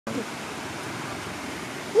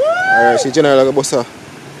Alright, see General like a bossa.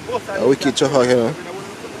 A wicked chopper, you know.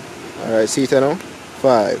 Alright, see it now.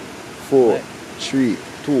 5, 4, 3,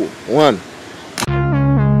 2, 1.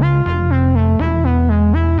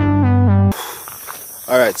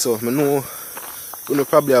 Alright, so I know you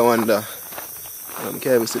probably wonder can't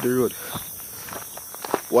even see the road.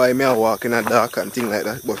 Why me I walk in a dark and thing like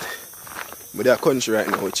that, but I'm in a country right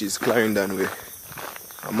now which is Clarendon way.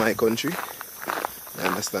 And my country. You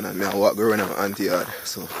understand? And I walk around my auntie yard.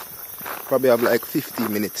 So probably have like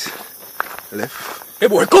 15 minutes left. Hey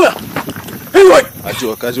boy, come here! Hey boy! A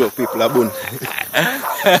joke, people are bun.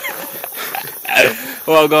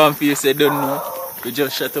 What go on for you say don't know? We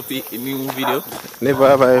just shut up a new video. Never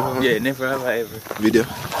have I ever. Yeah, never have I ever. Video.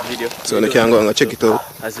 So we you can go and check it out.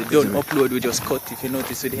 As we don't upload, we just cut. If you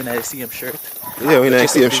notice, we're in the same shirt. Yeah, we're in the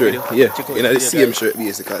same shirt. Yeah, in the same guys. shirt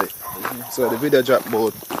basically. So the video dropped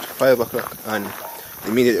about 5 o'clock and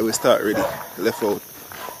immediately we start ready. Left out.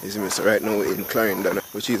 You see me? So right now we're in Clarendon,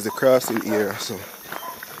 which is the crossing area. So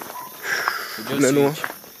I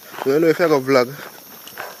don't know if I go vlog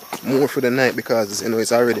more for the night because you know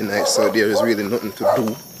it's already night, so there is really nothing to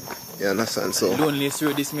do. You understand? So don't list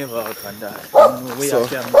through this never out and that. You know, we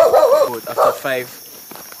can about after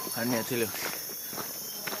 5 and I tell you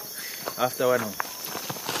after 1 hour.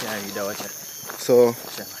 Can't read the watcher. So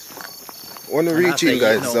when we reach in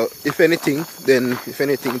guys, so if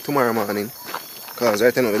anything tomorrow morning, because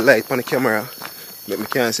right now the light on the camera but me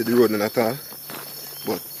can't see the road at all.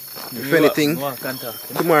 But if anything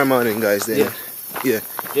tomorrow morning guys then yeah.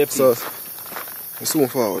 So we're soon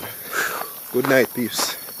forward. Good night,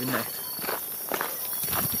 peeps. Good night.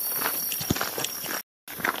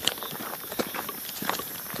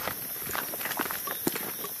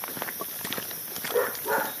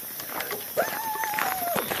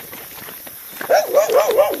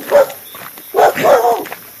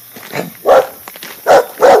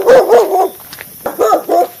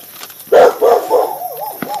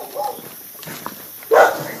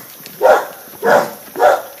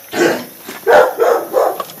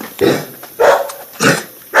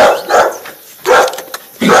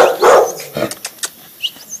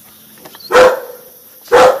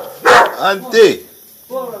 Auntie!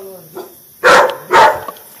 Good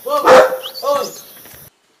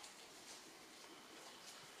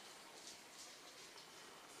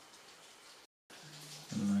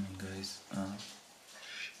morning guys.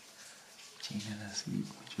 JNELVLOG asleep.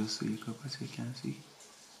 Just wake up as you can see.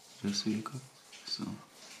 Just wake up. So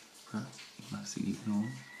I'm asleep now.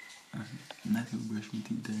 And not even brush my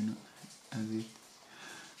teeth there now. As it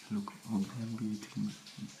look ugly and breathing.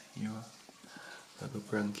 Here I go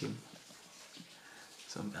prank him.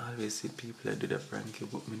 So I always see people that do the prank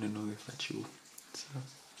but I don't know if it's true. So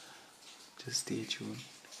just stay tuned.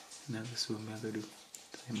 And that's what I'm going to do.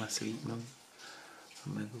 I'm asleep now.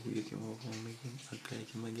 I'm going to wake him up and make him act like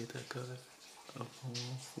him get a call of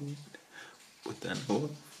our food. Put on our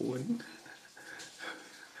phone.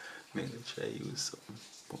 I'm going to try to use something.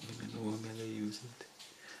 But I don't know how I'm going to use it.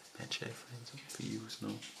 I'm going to try to find something to use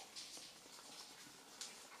now.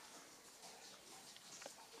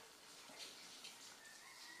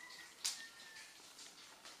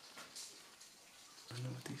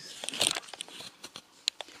 Notice.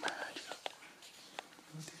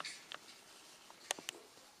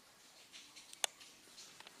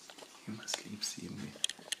 You must sleep same way.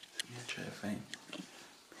 So I try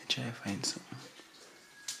to find something.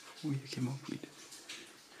 What you came up with?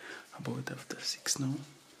 About after 6 now.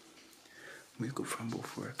 Wake up from about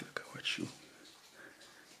 4 o'clock I watch you.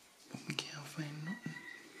 But we can't find nothing.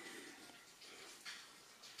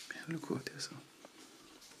 Look out there so.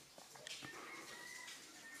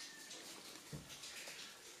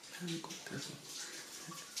 Look out there so.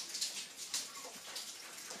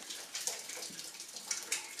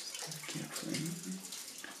 I can't find nothing.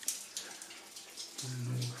 I don't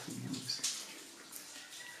know what to use.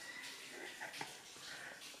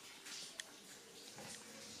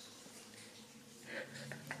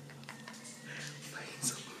 Find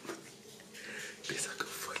something. This is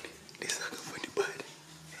funny. This is funny bad.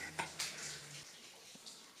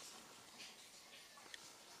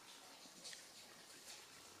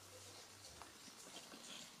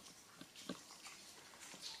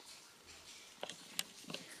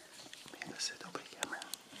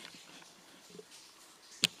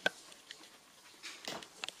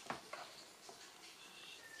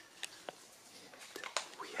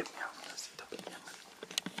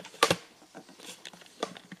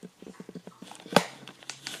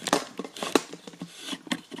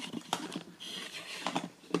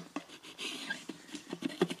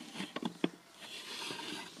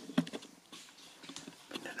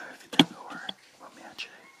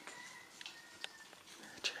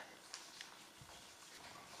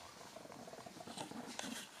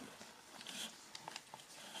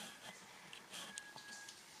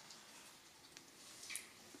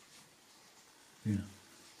 Yeah.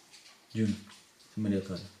 June. Somebody will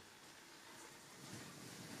call.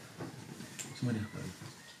 Somebody will call.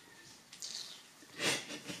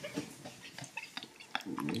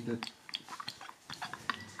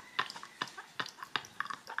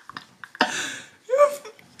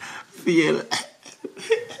 Feel.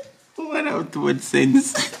 What out what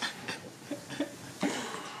sense?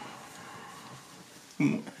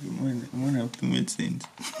 One have to make sense.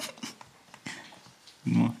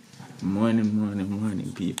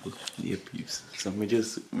 Morning, people. Dear peeps. So we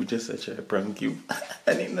just try to prank you.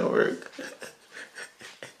 And it no work.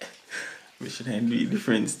 We should do it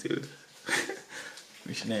different still.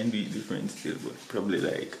 But probably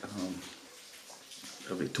like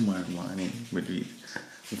probably tomorrow morning we do it.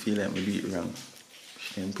 I feel like we do it wrong. We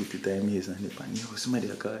should put the time here on the pan. Yo, somebody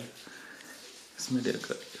a call.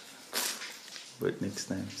 But next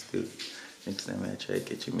time I try to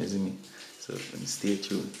catch him as me. So stay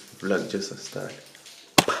tuned. Vlog just a start.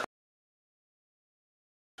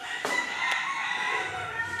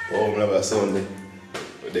 Oh, another Sunday.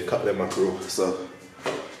 They cut them a crew. So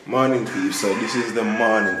morning peeps. So this is the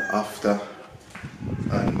morning after,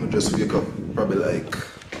 and we just wake up probably like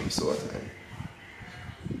what time?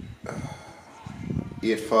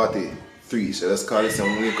 8:43. So let's call it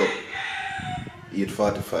some wake up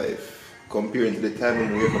 8:45. Comparing to the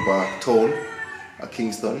time we wake up at town at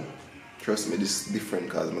Kingston. Trust me, this is different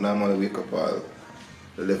because I normally wake up at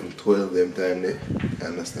 11, 12 them time there. You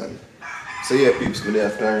understand? So yeah peeps, good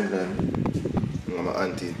afternoon and I'm my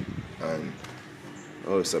auntie and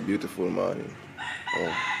oh, it's a beautiful morning.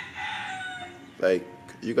 Oh, like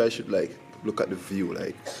you guys should like look at the view.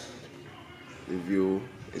 Like the view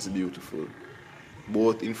is beautiful,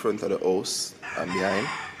 both in front of the house and behind.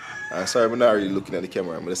 And sorry, I'm not really looking at the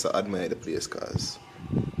camera. I'm just admire the place because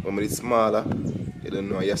when it's smaller, you don't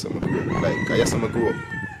know. Yes, I'm grew up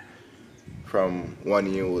from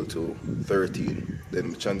 1 year old to 13.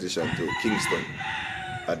 Then transition to Kingston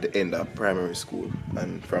at the end of primary school,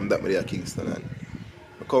 and from that I at Kingston and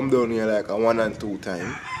I come down here like a 1 and 2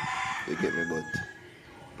 time. You get me, but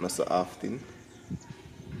not so often.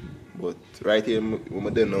 But right here, when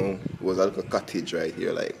I don't know, it was a little cottage right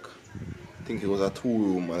here, like I think it was a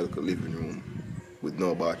 2-room, a little living room with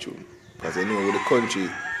no bathroom. Because I know with the country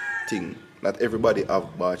thing, not everybody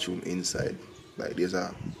have bathroom inside. Like there's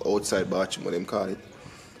a outside bathroom, what them call it.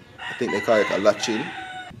 I think they call it a latching.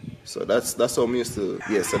 So that's how I used to,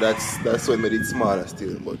 yeah, so that's what made it smaller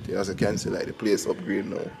still. But as you can see, like the place upgrade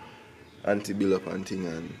now. Anti-build up and thing,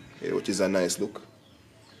 and yeah, which is a nice look.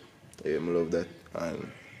 Yeah, I love that.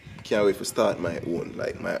 And can't wait to start my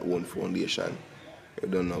own foundation. You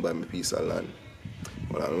don't know about my piece of land.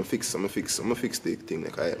 Hold on, I'm gonna fix the thing.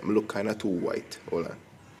 Like I look kinda too white. Hold on.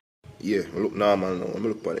 Yeah, I look normal now. I'm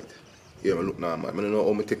look on it. Yeah, I look normal. I don't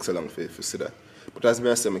know how it takes so long for see that. But as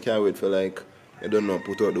I say, I can't wait for like, I don't know,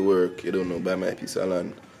 put out the work, you don't know, buy my piece of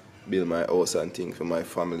land, build my house and things for my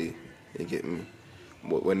family. You get me?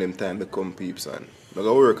 But when them time become peeps and I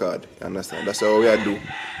gotta work hard, you understand? That's how we are do.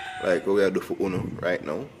 Like what we are do for Uno right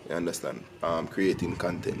now, you understand? Creating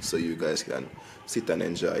content so you guys can sit and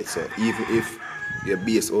enjoy it. So even if you're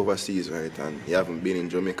based overseas, right, and you haven't been in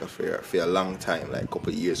Jamaica for a long time, like a couple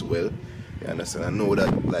of years, well, you understand? I know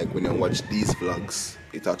that like when you watch these vlogs,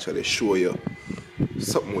 it actually show you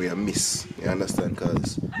something where you miss, you understand?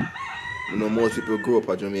 Because you know most people grow up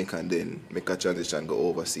at Jamaica and then make a transition and go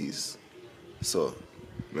overseas. So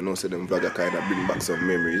I know say them vloggers kind of bring back some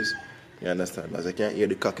memories, you understand? As I can hear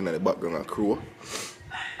the cocking in the background and crow,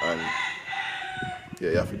 and yeah,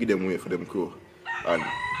 you have to give them way for them crow, and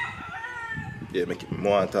yeah, make it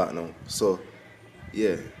more talk now. So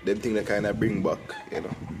yeah, them thing that kind of bring back, you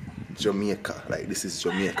know, Jamaica, like this is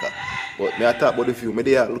Jamaica. But me I talk about the view, me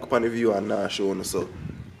there look upon the view and now show you. So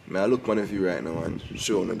me I look upon the view right now and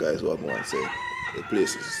show you guys what I want to say. The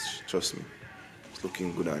place is, trust me, it's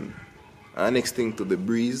looking good. And next thing to the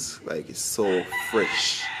breeze, like it's so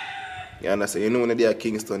fresh. You understand? You know when they're at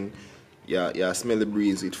Kingston, you smell the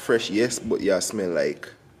breeze, it's fresh, yes, but you smell like,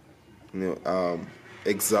 you know,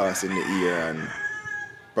 exhaust in the air and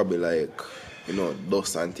probably like, you know,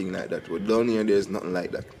 dust and things like that. But down here there's nothing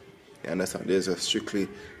like that. You understand? There's a strictly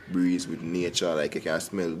breeze with nature, like you can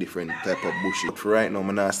smell different type of bushes. But right now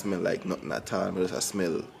I not smell like nothing at all, I just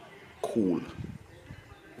smell cool.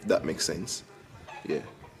 If that makes sense. Yeah.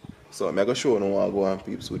 So I'm gonna show you now how I go on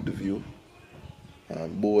peeps with the view.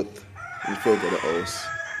 Both in front of the house.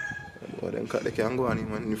 But they can go on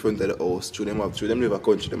in front of the house. Through them live a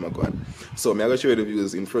country, them are going. So I'm gonna show you the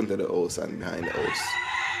views in front of the house and behind the house.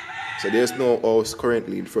 So there's no house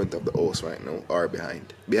currently in front of the house right now or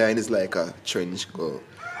behind. Behind is like a trench go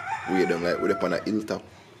way down, like we're up on a hilltop.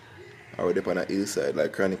 I would up on the hillside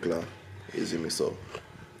like Chronicler. You see me, so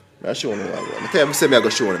I show you what I want. I tell you, say me I go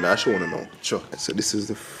show you, I show you now. Sure. So this is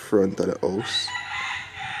the front of the house.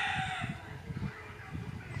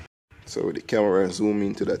 So with the camera zoom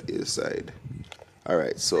into that hillside.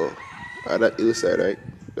 Alright, so at that hillside, right?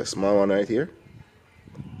 The small one right here.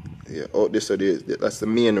 Yeah, out this side, that's the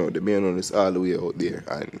main road. The main road is all the way out there.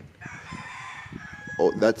 And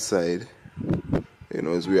out that side, you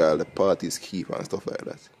know, is where all the parties keep and stuff like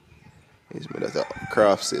that. You see me? That's a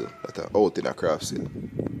craft sale. That's out in a craft sale.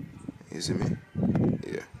 You see me?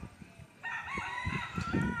 Yeah.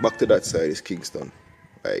 Back to that side is Kingston.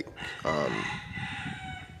 Like,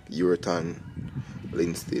 Ureton,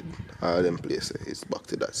 Linstead, all them places. It's back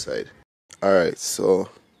to that side. Alright, so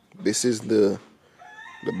this is the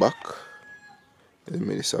back. I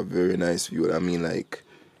mean, it's a very nice view. I mean, like,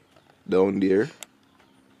 down there,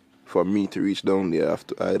 for me to reach down there,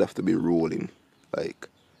 I'd have to be rolling. Like,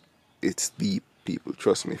 it's deep, people.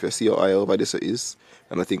 Trust me. If you see how high over this is,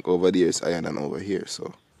 and I think over there is higher than over here.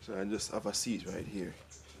 So I just have a seat right here.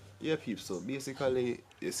 Yeah, people. So basically,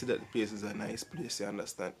 you see that the place is a nice place. You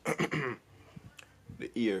understand? The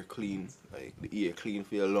air clean, like the air clean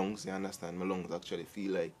for your lungs. You understand? My lungs actually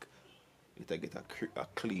feel like it get a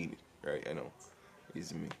clean, right? You know,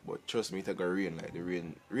 is me. But trust me, it got rain. Like the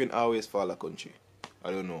rain always fall a country. I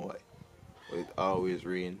don't know why, but it always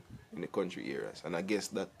rain in the country areas, and I guess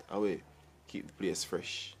that away keep the place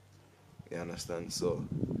fresh. You understand? So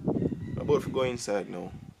I'm about to go inside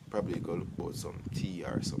now. Probably go look for some tea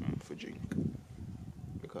or something for drink,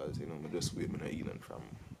 because you know I just wait when I eat from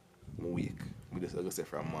my week. I just say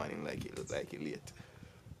from morning like it look like it late.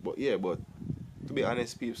 But yeah, but to be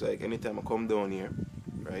honest, people, like anytime I come down here,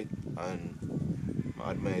 right, and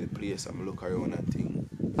I admire the place and I look around and thing,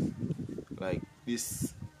 like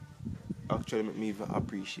this actually make me even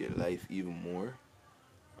appreciate life even more.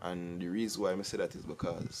 And the reason why I say that is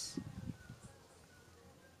because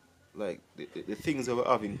like the things that we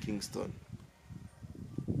have in Kingston,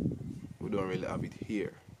 we don't really have it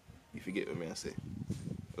here, if you get what I say.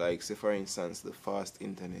 Like say for instance the fast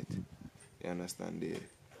internet, you understand the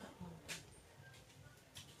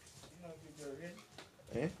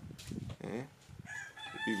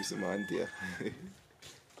people say my auntie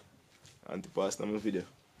auntie pass on my video.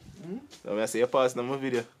 So I say you pass on my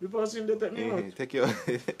video. You passing the technique? Take your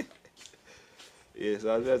yeah, so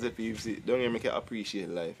as I say people see, don't even make you appreciate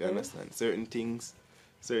life, you understand? Certain things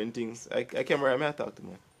I can't remember I talk to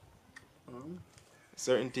man.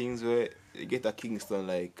 Certain things where you get a Kingston,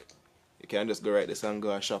 like you can't just go right this and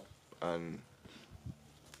go a shop, and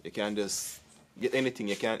you can't just get anything.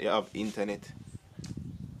 You have internet.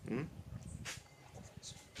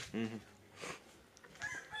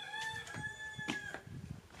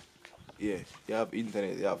 Yeah, you have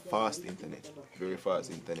internet. You have fast internet, very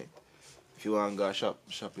fast internet. If you want to go shop,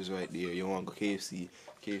 shop is right there. You want to go KFC,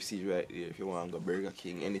 KFC is right there. If you want to go Burger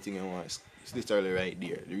King, anything you want, it's literally right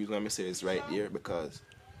there. The reason why I say it's right there because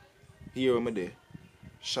here I'm there,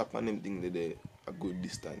 shop and them thing there a good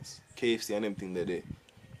distance. KFC and them thing there,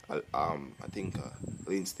 I think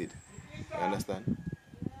Linstead. You understand?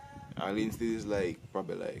 And Linstead is like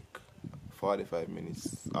probably like 45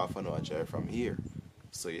 minutes, half an hour drive from here.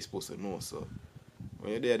 So you're supposed to know. So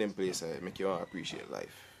when you're there, them place, I make you want to appreciate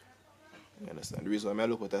life. You understand? The reason why I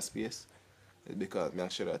look at that space is because I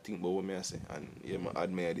actually think about what I say, and yeah, I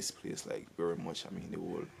admire this place like very much. I mean, the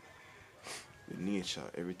whole, the nature,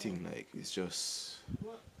 everything, like it's just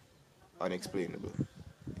unexplainable.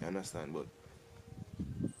 You understand? But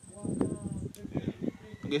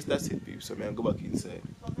I guess that's it, people. So I go back inside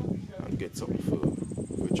and get something for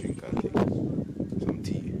drink and things, some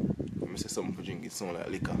tea. I say something for drink, it sounds like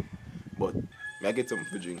liquor, but I get something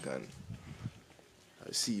for drink and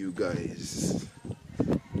I'll see you guys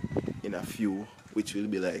in a few, which will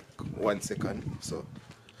be like 1 second. So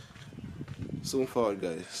soon forward,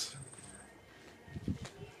 guys.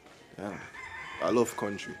 Yeah, I love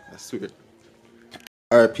country, I swear.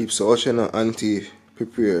 Alright, peeps, so watching an auntie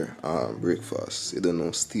prepare breakfast. You don't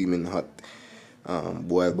know, steaming hot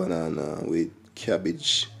boiled banana with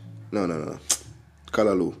cabbage, no,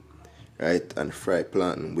 callaloo, right, and fried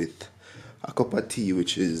plantain with a cup of tea,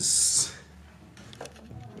 which is,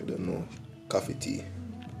 I don't know, coffee tea.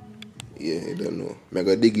 Yeah, I don't know. I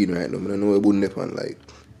got dig in right now. I don't know what bun up on like.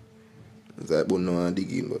 It's like bun no one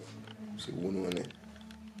dig in, but see bun one there.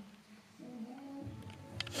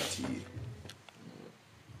 Tea.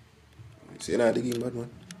 See you not dig in, bad man?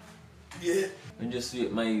 Yeah. I'm just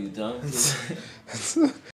wait my youth,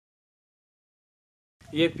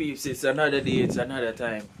 Yeah, peeps, it's another day, it's another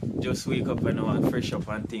time. Just wake up and now and fresh up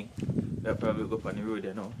and think. We'll probably go up on the road,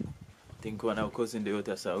 you know. think one of our cousin the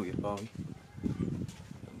other saw we.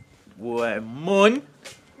 Boy, man.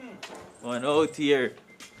 One out here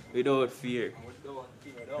without fear.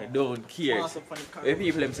 I don't care. What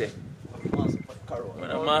people them say?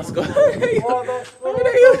 When a mask up. How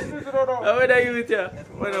would I use it?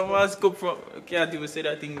 When a mask up from, I can't even say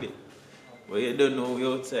that thing there. But you don't know we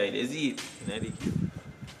outside. You see it?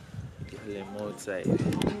 Give them outside.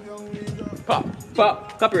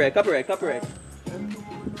 Pop. Copyright.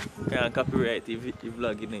 Can't copyright if you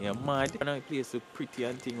vlog in your mad. And I place so pretty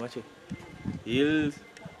and thing, watch it. Hills.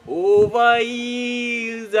 Over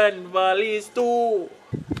hills and valleys too.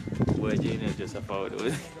 Boy, JNEL just a power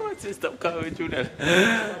those. What's this stop coming through that?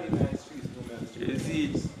 You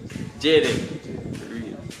see, JNEL. For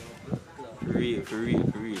real.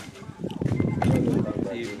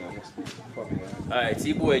 Alright,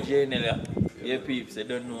 see boy JNEL. Yeah, peeps, I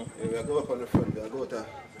don't know. Yeah, we go up on the front, we go to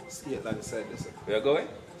skate land side. We are going?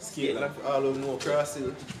 Skate land. All of no cross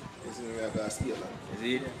hill. We are going to skate land.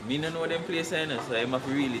 See, me don't know them place I know, so I must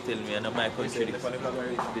really tell me, and my country.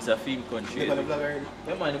 This is a film country. Yeah,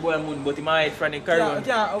 man, the boy moon, but he might hide from the car.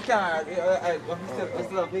 Okay. I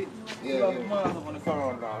still have it. Yeah. On the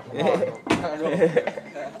car now.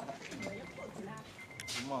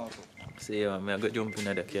 So yeah, I'm going to jump in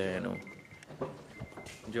the car now.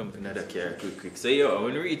 Jump in the car quick. So yeah,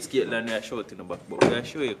 when we reach Skateland, we are short in the back, but we are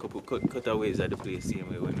show you a couple cutaways at the place same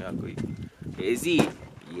way when we are going. You see?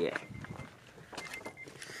 Yeah.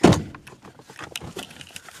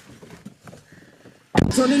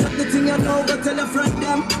 Turning up the thing you know, go tell a friend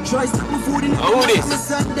them. Try stop the food in the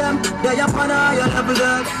send them. They up on a higher level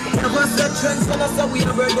dog. Never set trends, tell us how we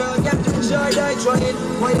a brother. Get to enjoy, die trying.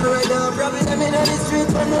 Why you ready? Robbing them in the street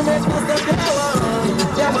when the next must have the power.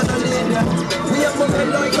 Yeah, man, I need them. We have women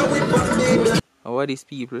like how we pop them. How are these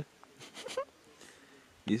people?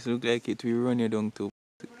 This look like it we run you down to.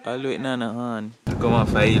 I'll do it on a hand. Come on,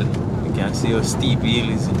 file. You can see how steep hill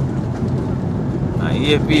is. And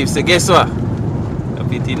here, people, so guess what?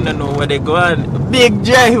 You don't know where they go on. Big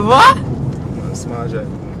driver? Small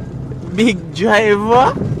driver. Big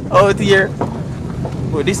driver out here.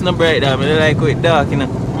 But this not bright there, I like how it's dark, you know.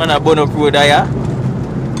 Man, I burn up road there.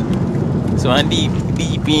 So I'm deep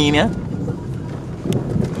in here.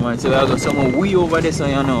 Man, so I got someone way over there, so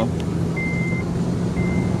you know.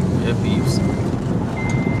 Yeah, peeps.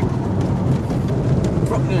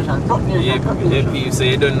 Yeah, peeps, so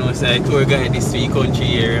you don't know, so I tour guide this week country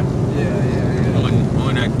here. Yeah.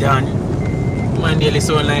 Done. Man nearly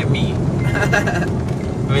sound like me.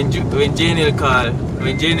 when JNEL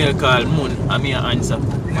call Moon, I mean answer.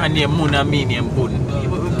 Man name Moon and me name Bun.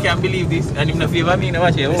 You can't believe this. And him no favor me, no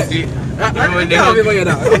watch it. When they hug different.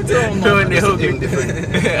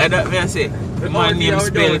 And that me I say, man name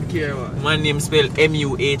spell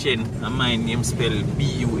M-U-H-N and my name spell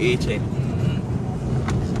B-U-H-N.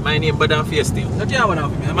 My name Badan Fiesting.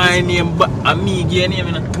 My name me gay name.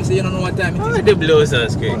 You say you don't know what time it is. The blows are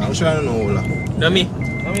great. I'm sure I don't know Ola. No me?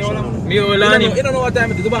 Me Ola. You don't know what time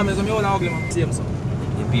it is. The me Ola ugly man. Same so.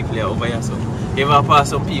 The people are over here so. You ever pass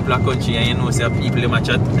some people in the country and you know say people in my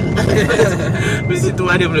chat. We see two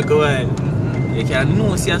of them look wild. You can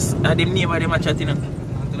know say them name of them chat you know.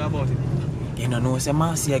 About it. You know say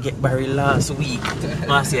Marcia get buried last week.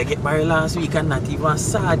 Marcia get buried last week and not even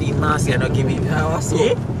sardine Marcia not give me.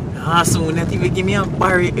 So not even give me a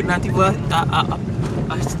barrel, not even a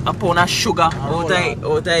pound of sugar out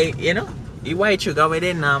of, you know, the white sugar where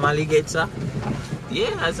they normally get, sir.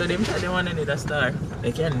 Yeah, so them say they want another star.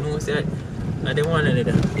 They can't know, say, they want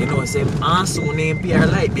another. You know, say, soon they pay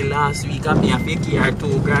like the last week, and me have to care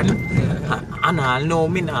 $2,000. And I know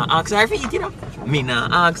me not ask her feet, you know. Me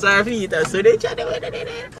not ask her feet, so they chat about it.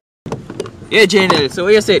 Yeah, JNEL, so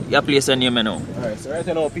what you said your place and name now? Alright, so right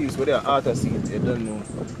now, peeps, where they are out of seat, you don't know.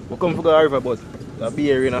 We come for the river, but the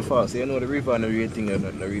beer rain and fall, so you know the river and the rain thing are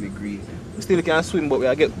not really green. We still can swim, but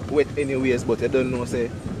we get wet anyways, but you don't know,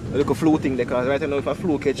 say, a little flow thing there, because right now, if a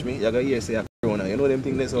flow catch me, you're going to hear, say, corona. You know them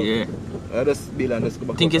things there, so yeah. I just build and just go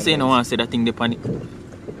back. Think you say no one say that thing, they panic?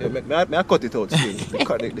 Yeah, I cut it out still.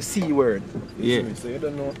 Cut the C word. Yeah. So you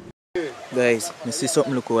don't know. Guys, I see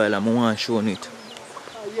something look while I want to show it.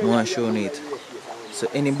 So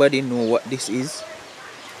anybody know what this is?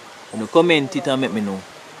 You know, comment it and let me know.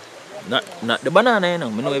 Not the banana, you know.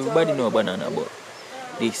 I know everybody know banana, but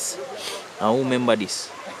this. I remember this.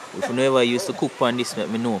 If you never used to cook on this, let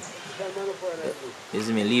me know. You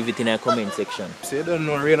see me? Leave it in the comment section. So you don't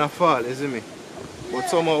know rain or fall, you see me? But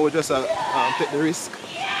somehow we just take the risk.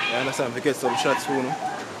 You understand? We get some shots for you.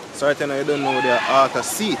 So right now you don't know the out of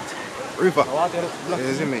seat. River.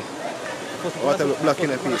 You see me? Water block in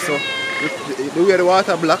the piece. So the way the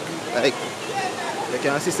water block, like You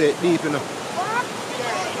can see say it deep, you know.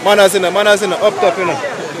 Manners in the up top, you know.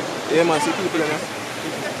 Yeah, man, see people, you know.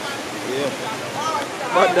 Yeah.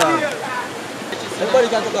 But Everybody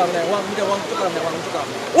can take off there. One, take off there.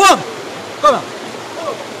 One! Come on.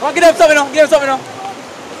 One, give them something now. Give them something now.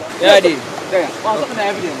 Yeah, I did. There. One, something there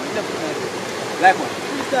every day, man. Give them something there. Like what?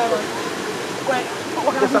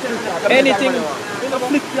 Anything.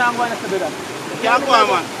 Flick down one after that. Can't go on,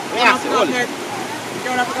 man. Yeah, hold it.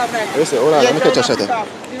 Listen, hold on, let me catch a shot.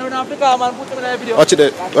 Watch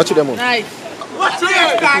it, watch it, man. Nice. Watch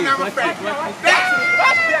it, guy, my friend.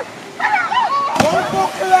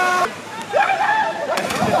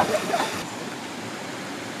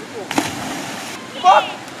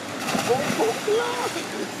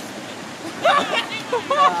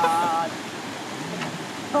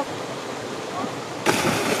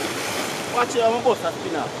 Watch it, I'm a boss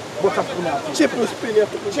spinner. Chip spin.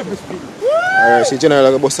 Alright, see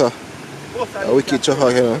General like a bossa. A wicked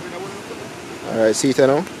chocolate, you know. Alright, see it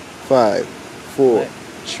now. 5, 4,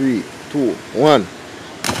 3, 2, 1.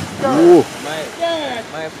 Whoa.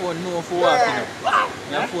 My phone no for walking.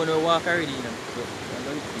 My phone will walk already.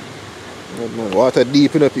 Man, water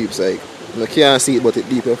deep in the peeps, like. You can't see it, but it's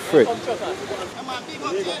deep in fret.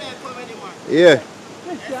 Yeah.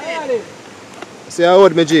 See how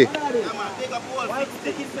old me, G?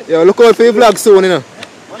 Yo, look out for your vlog soon, you know.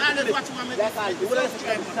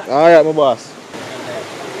 Alright, my boss.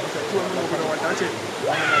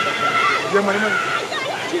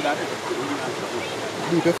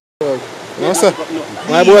 Deep in fret. No, sir.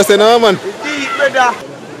 My boy said no, man.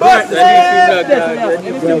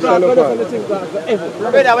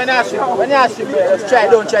 Brother, when you ask him, just try,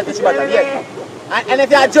 don't try to shoot at him. And if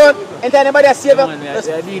you are John, and anybody has save him, just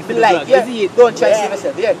be like, yeah, don't try to save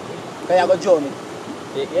yourself, yeah. Because you got John.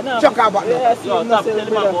 Chuck about that. Yo, stop telling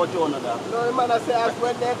him about John. No, the man says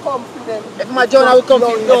when they come to them. If my John will come to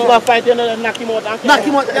him, no. Fight him and knock him out. Knock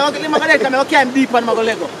him out. I can't deep on my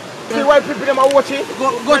Lego. See why people them are watching?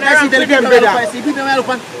 Go to see the game, brother. See people them up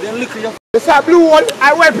and then lick you. It's a blue one.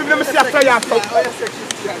 I want people to see after you.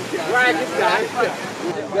 Right, this guy.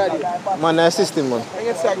 Man, I assist him, man. I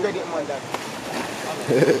get so good at man that.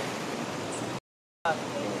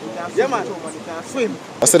 Yeah, man. You can swim.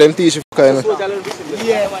 I said them teach you, kind of.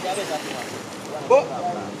 Yeah, man. But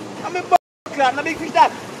I'm a bucket, not big fish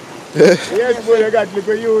that. Yes, boy, you got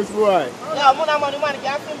to use, boy. Yeah, man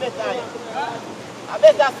can't swim better. I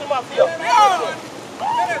bet that's too much for you.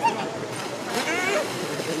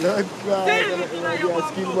 Not bad. You're a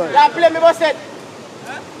skill man. Yeah, play me, boss said.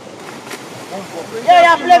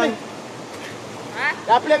 Yeah, play me.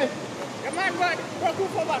 Yeah, play me. Come on, bud. Go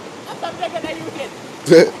forward. I'm taking that you get.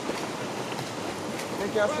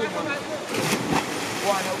 Make your swim, man.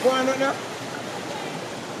 Go on now.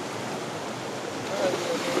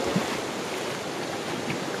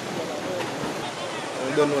 I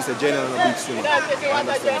don't know what's a general on a big swim. No. I test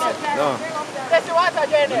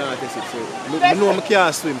it, so I know I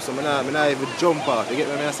can't swim, so I not even jump out. You get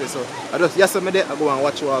what I say? So I just, yes, I'm there, I go and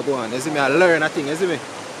watch what I go on. You see me, I learn a thing, you see me?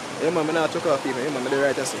 Yeah, man, I not chuck off people, yeah, man, I do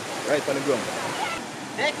right as right on the ground.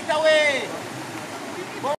 Take it away.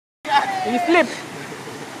 He slip.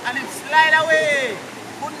 And it slide away.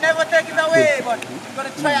 Could never take it away, but you're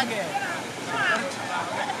going to try again.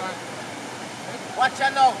 Watch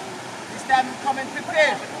out now. This time I'm coming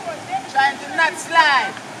prepared. Trying to not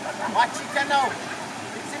slide. Watch it now.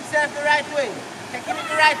 Fix himself the right way. Taking it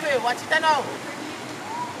the right way. Watch it now.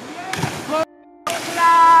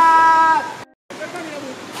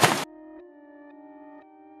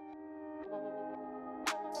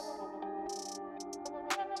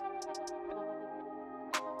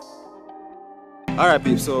 Alright,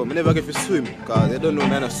 people, so I never get to swim because they don't know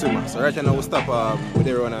I'm a swimmer. So right now we'll stop with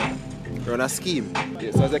the run a scheme.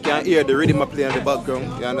 Yeah, so as you can hear the rhythm playing in the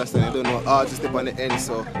background, you understand, you don't know artist step on the end,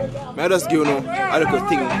 so I just give you a little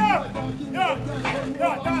thing.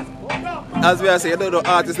 As we are saying, you don't know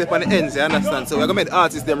artist step on the ends, you understand? So we're gonna make the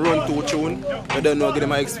artists them run to tune, you don't know give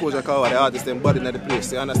them an exposure because the artists them body in the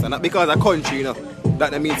place, you understand? Not because of country, you know,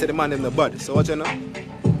 that means the man in the body. So what you know?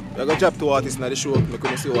 We're going to drop 2 artists in the show, we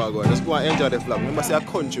couldn't see what going. Just go and enjoy the vlog. Remember, say a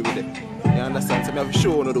country with it. You understand? So I have to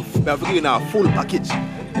show you, I have to give you a full package.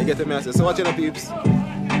 You get me? So watch your peeps.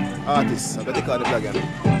 Artists, I'm going to take out the vlog again.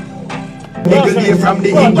 Nigga from the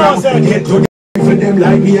Ingram, get to for them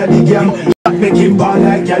like me at the game. Make him ball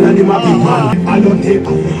like y'all and him a big man. I don't tape,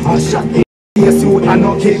 I shot him. Yes, you are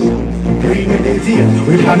not kick. Premeditate,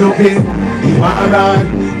 we can not play. You are run,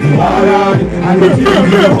 and if you go, you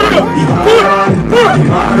are run,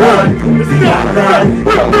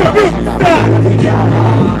 and if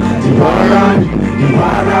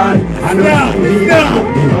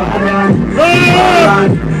you Me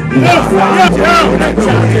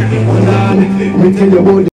tell you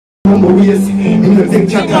about the number ways. Me no take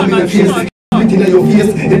chat on me the face. Everything in your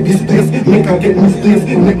face, get this place, make her get misplaced.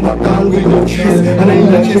 Neck back down with no trace, and I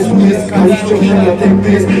in a chase waste. Construction that take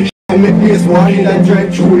place. I make place, one in a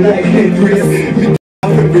drive through like head race. Me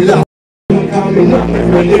every last.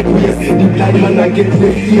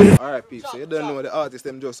 Alright people, so you don't know the artists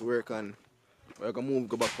them just work on move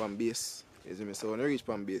go back from base. You see me? So when you reach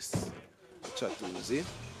from base, chat to you, see?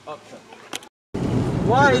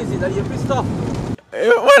 Why is it that you pissed off?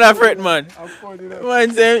 What a fret man.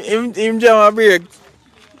 Man say him jam a break.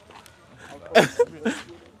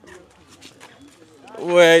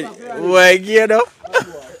 Why get up?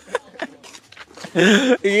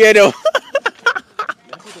 Get up.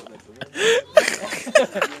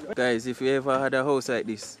 Guys, if you ever had a house like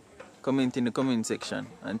this, comment in the comment section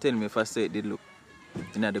and tell me if I say it did look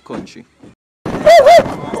in the country.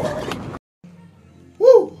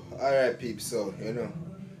 Woo! Alright peeps, so you know,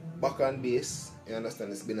 back on base, you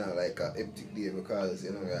understand it's been like a hectic day because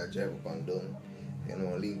you know I drive up and down, you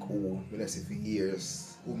know, link who I see for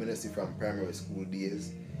years, who I see from primary school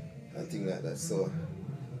days and things like that. So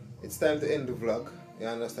it's time to end the vlog, you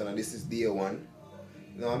understand, and this is day 1.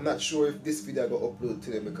 Now I'm not sure if this video got uploaded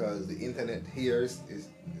today because the internet here is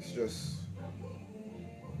just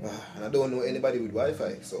and I don't know anybody with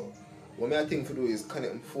Wi-Fi, so what I think to do is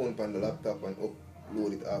connect my phone on the laptop and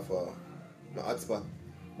upload it off my hotspot,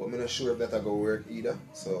 but I'm not sure if that will work either.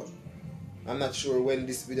 So I'm not sure when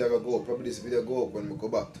this video will go up. Probably this video go up when we go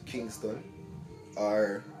back to Kingston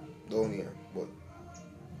or down here, but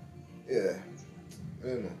yeah, I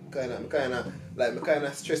don't know, I'm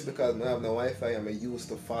kinda stressed because I have no Wi-Fi. I'm used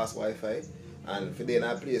to fast Wi-Fi, and if they're in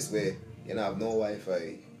a place where you have no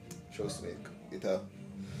Wi-Fi, trust me, it'll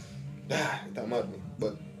mad me.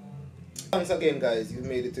 But thanks again guys, you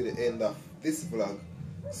made it to the end of this vlog.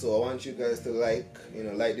 So I want you guys to like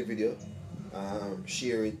the video,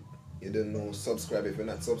 share it, you don't know, subscribe if you're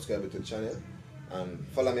not subscribed to the channel, and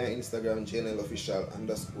follow me on Instagram,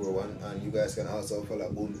 JNELVLOG_1, and you guys can also follow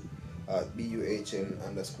Boom at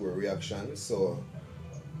BUHN_reaction. So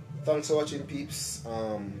thanks for watching peeps.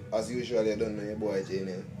 As usual, you don't know your boy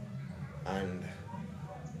JNEL, and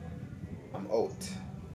I'm out.